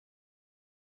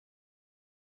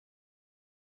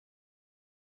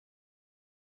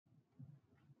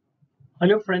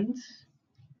Hello, friends.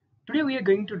 Today we are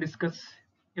going to discuss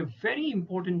a very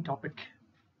important topic,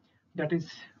 that is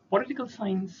political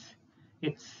science,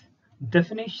 its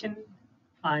definition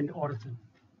and origin.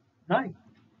 Right?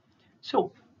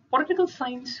 So, political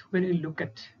science, when we look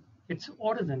at its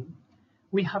origin,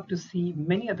 we have to see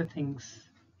many other things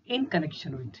in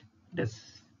connection with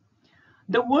this.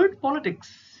 The word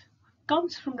politics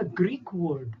comes from the Greek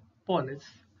word polis,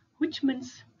 which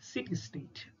means city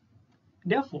state.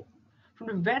 Therefore,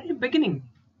 from the very beginning,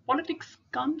 politics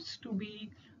comes to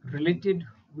be related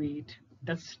with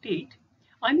the state.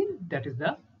 That is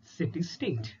the city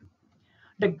state.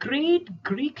 The great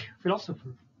Greek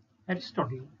philosopher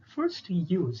Aristotle first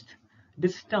used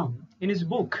this term in his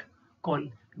book called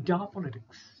De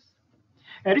Politics.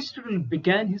 Aristotle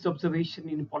began his observation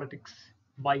in politics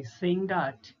by saying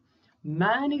that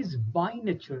man is by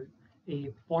nature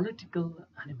a political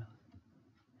animal.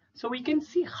 So we can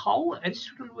see how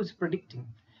Aristotle was predicting,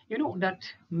 that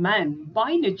man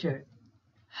by nature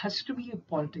has to be a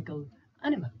political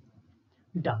animal.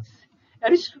 Thus,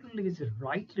 Aristotle is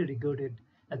rightly regarded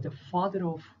as the father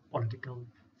of political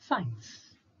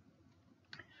science.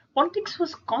 Politics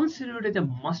was considered as a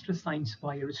master science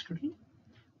by Aristotle.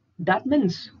 That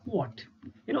means what?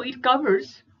 It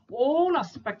covers all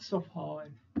aspects of our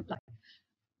life.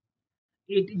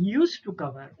 It used to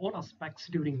cover all aspects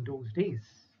during those days.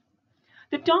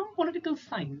 The term political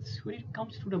science, when it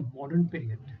comes to the modern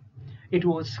period, it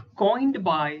was coined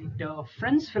by the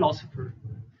French philosopher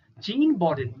Jean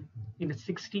Bodin in the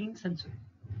 16th century.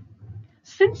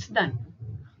 Since then,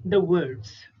 the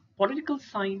words political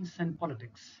science and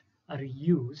politics are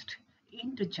used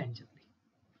interchangeably.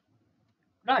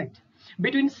 Right.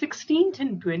 Between 16th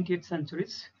and 20th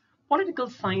centuries, political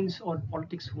science or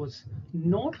politics was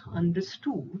not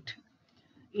understood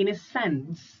in a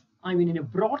sense, in a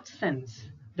broad sense,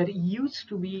 that it used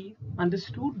to be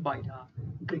understood by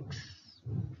the Greeks.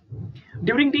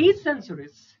 During these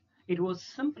centuries, it was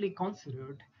simply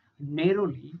considered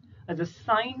narrowly as a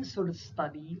science or a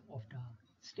study of the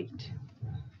state.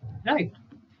 Right?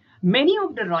 Many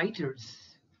of the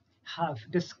writers have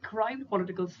described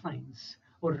political science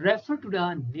or refer to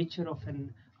the nature of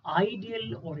an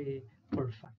ideal or a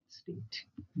perfect state.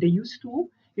 They used to,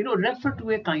 refer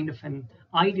to a kind of an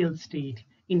ideal state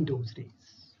in those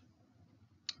days.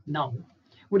 Now,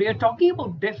 when we are talking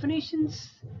about definitions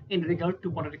in regard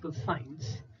to political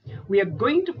science, we are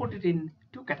going to put it in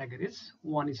two categories.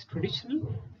 One is traditional,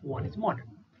 one is modern.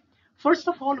 First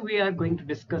of all, we are going to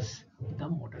discuss the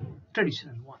modern,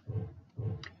 traditional one.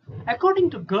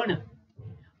 According to Gerner,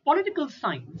 political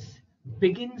science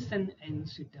begins and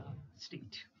ends with the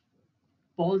state.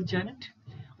 Paul Janet,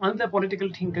 another political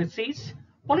thinker, says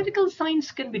political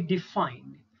science can be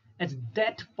defined as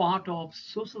that part of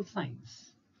social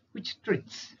science which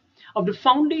treats of the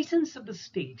foundations of the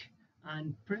state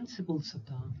and principles of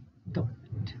the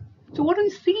government. So what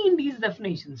we see in these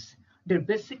definitions, they're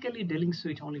basically dealing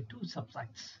with only two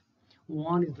subsets.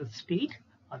 One is the state,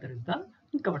 other is the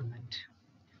government.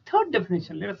 Third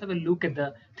definition, let us have a look at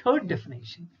the third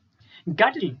definition.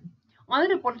 Gattling,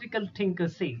 another political thinker,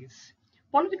 says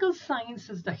political science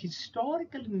is the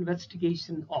historical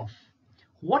investigation of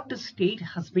what the state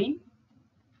has been,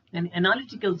 an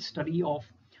analytical study of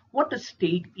what the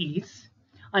state is,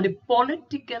 and a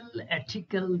political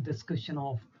ethical discussion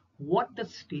of what the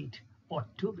state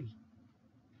ought to be.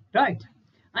 Right.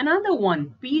 Another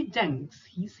one, P. Jenks,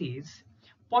 he says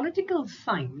political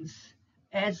science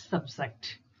as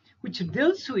subject which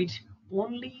deals with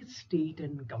only state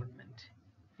and government.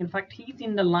 In fact, he's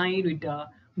in the line with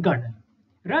Gardner.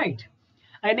 Right.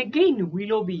 And again,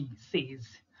 Willoughby says,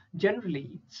 generally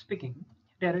speaking,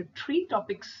 there are three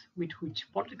topics with which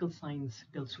political science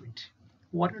deals with.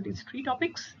 What are these three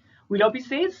topics? Willoughby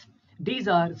says these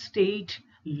are state,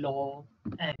 law,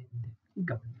 and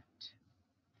government.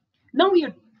 Now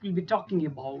we'll be talking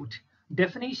about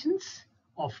definitions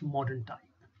of modern time.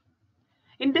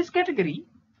 In this category,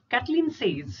 Kathleen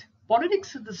says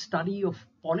politics is the study of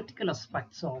political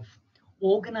aspects of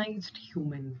organized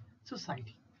human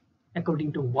society.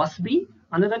 According to Wasby,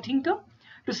 another thinker,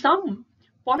 to some,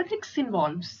 politics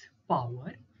involves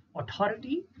power,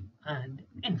 authority, and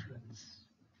influence.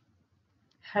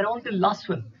 Harold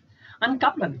Laswell and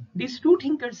Kaplan, these two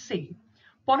thinkers, say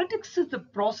politics is the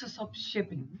process of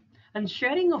shaping and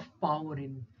sharing of power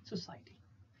in society.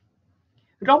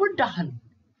 Robert Dahl,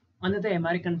 another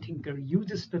American thinker,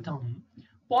 uses the term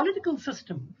political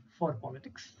system for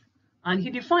politics, and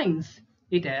he defines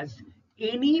it as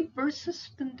any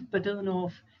persistent pattern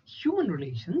of human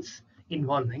relations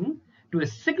involving, to a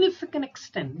significant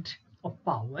extent, of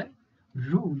power,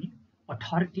 rule,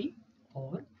 authority,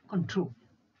 or control.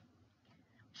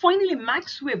 Finally,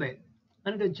 Max Weber,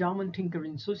 another German thinker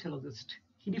and sociologist,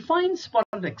 he defines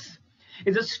politics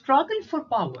as a struggle for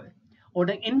power or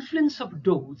the influence of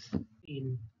those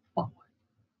in power.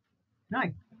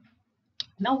 Right.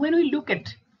 Now, when we look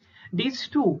at these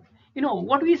two,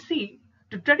 what we see,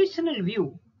 the traditional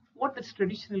view, what does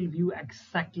traditional view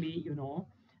exactly,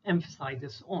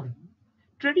 emphasizes on?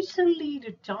 Traditionally,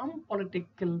 the term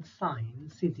political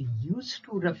science is used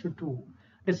to refer to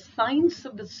the science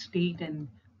of the state and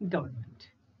government,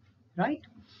 right?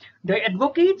 The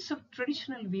advocates of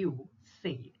traditional view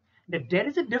say that there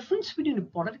is a difference between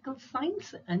political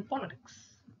science and politics.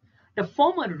 The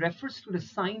former refers to the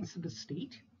science of the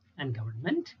state and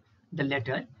government. The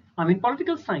latter,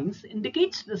 political science,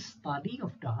 indicates the study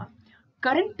of the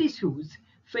current issues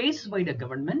faced by the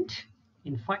government.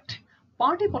 In fact,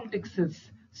 party politics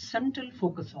is central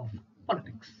focus of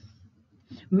politics.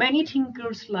 Many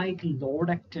thinkers like Lord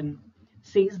Acton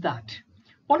says that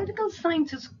political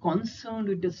science is concerned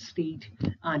with the state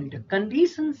and with the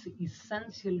conditions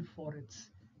essential for its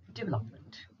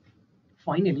development.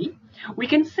 Finally, we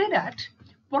can say that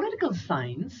political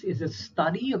science is a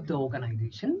study of the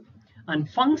organization and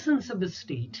functions of the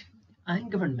state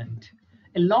and government,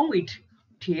 along with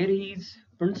theories,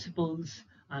 principles,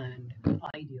 and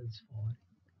ideals for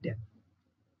them.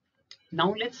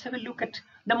 Now let's have a look at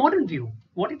the modern view,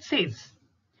 what it says.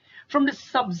 From the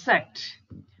subject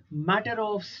matter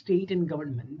of state and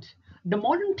government, the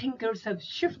modern thinkers have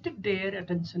shifted their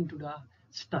attention to the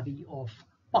study of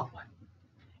power.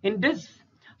 In this,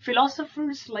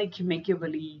 philosophers like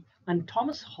Machiavelli and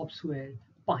Thomas Hobbes were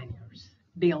pioneers.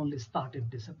 They only started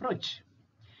this approach.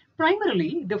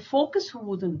 Primarily, the focus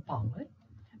was on power,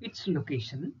 its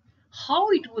location, how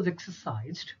it was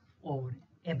exercised or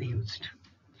abused,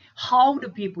 how the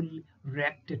people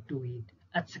reacted to it,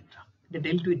 etc. They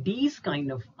dealt with these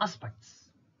kind of aspects.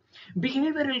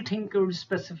 Behavioral thinkers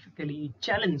specifically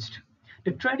challenged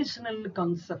the traditional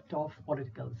concept of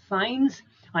political science,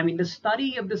 the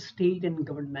study of the state and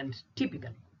government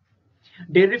typically.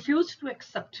 They refused to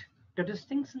accept the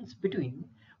distinctions between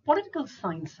political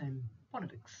science and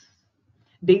politics.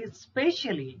 They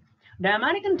especially, the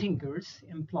American thinkers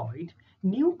employed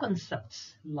new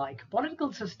concepts like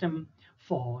political system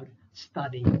for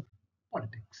studying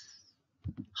politics.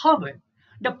 However,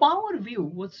 the power view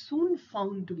was soon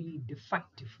found to be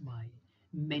defective by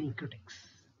many critics.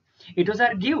 It was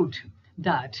argued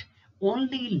that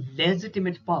only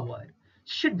legitimate power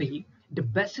should be the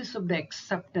basis of the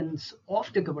acceptance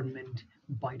of the government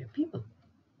by the people.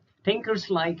 Thinkers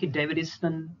like David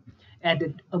Easton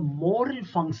added a moral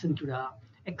function to the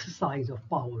exercise of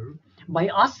power by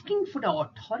asking for the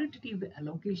authoritative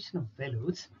allocation of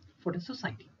values for the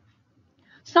society.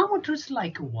 Some authors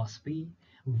like Wasby,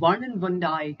 Vernon van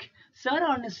Dijk, Sir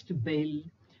Ernest Bale,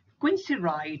 Quincy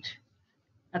Wright,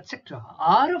 etc.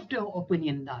 are of the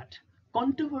opinion that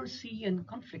controversy and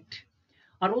conflict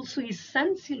are also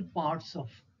essential parts of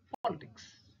politics.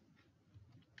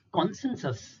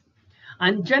 Consensus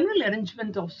and general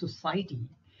arrangement of society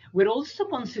were also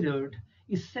considered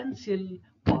essential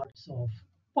parts of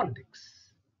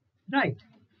politics. Right.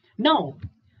 Now,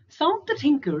 some of the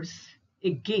thinkers,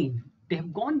 again, they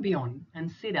have gone beyond and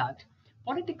say that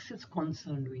politics is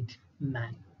concerned with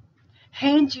man.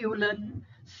 Heinz Euler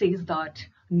says that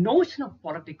notion of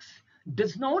politics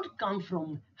does not come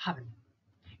from heaven.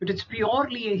 It is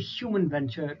purely a human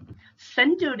venture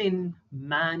centered in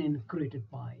man and created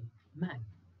by man.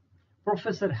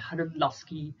 Professor Harold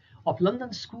Lasky of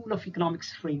London School of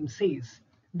Economics frame says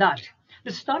that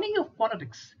the study of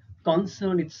politics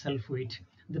concerns itself with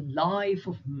the life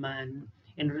of man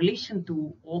in relation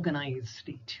to organized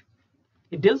state.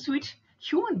 It deals with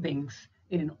human beings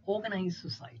in an organized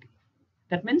society.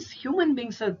 That means human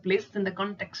beings are placed in the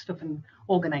context of an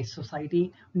organized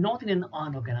society, not in an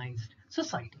unorganized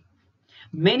society.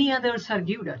 Many others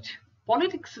argue that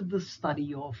politics is the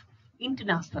study of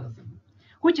internationalism,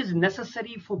 which is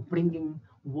necessary for bringing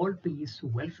world peace,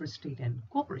 welfare state, and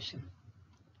cooperation.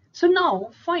 So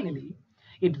now, finally,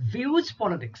 it views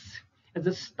politics as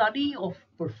a study of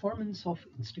performance of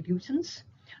institutions,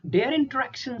 their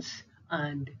interactions,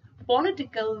 and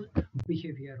political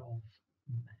behavior of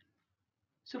man.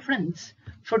 So friends,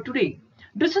 for today,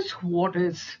 this is what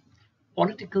is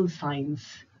political science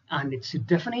and its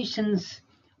definitions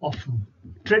of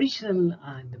traditional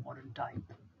and the modern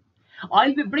type.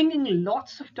 I'll be bringing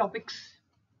lots of topics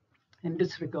in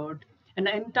this regard and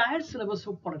the entire syllabus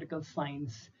of political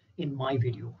science in my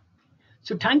video.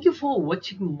 So thank you for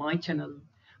watching my channel.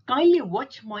 Kindly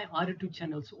watch my other two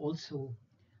channels also.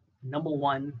 Number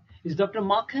one is Dr.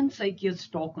 Makhan Saikia's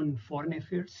talk on foreign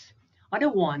affairs. Other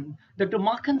one, Dr.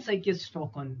 Markan Saikia's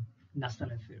talk on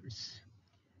national affairs.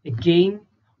 Again,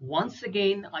 once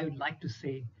again, I would like to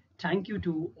say thank you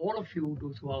to all of you,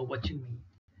 those who are watching me.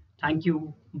 Thank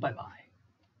you. Bye bye.